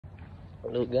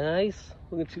Hello guys,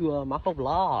 welcome to Maho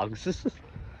Vlogs.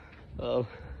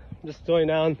 Just going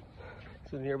down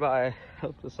to the nearby,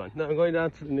 hope the sun. No, I'm going down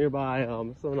to the nearby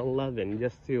 7-Eleven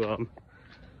just to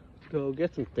go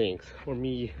get some things for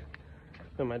me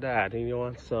and my dad. And he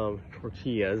wants some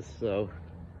tortillas, so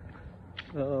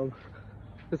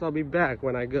guess I'll be back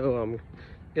when I go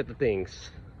get the things.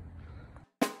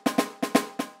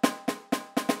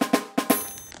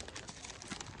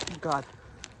 God.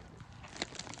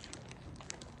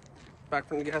 Back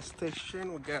from the gas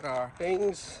station, we got our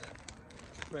things.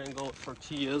 We're gonna go with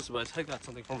tortillas, but I got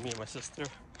something for me and my sister.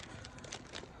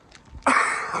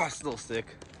 I'm still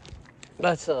sick.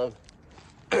 But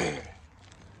yeah,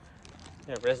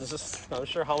 but it's just, I'm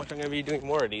sure how much I'm gonna be doing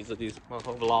more of these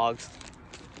Maho Vlogs.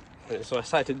 So I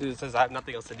decided to do this since I have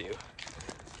nothing else to do.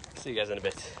 See you guys in a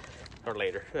bit or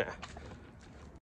later. Yeah.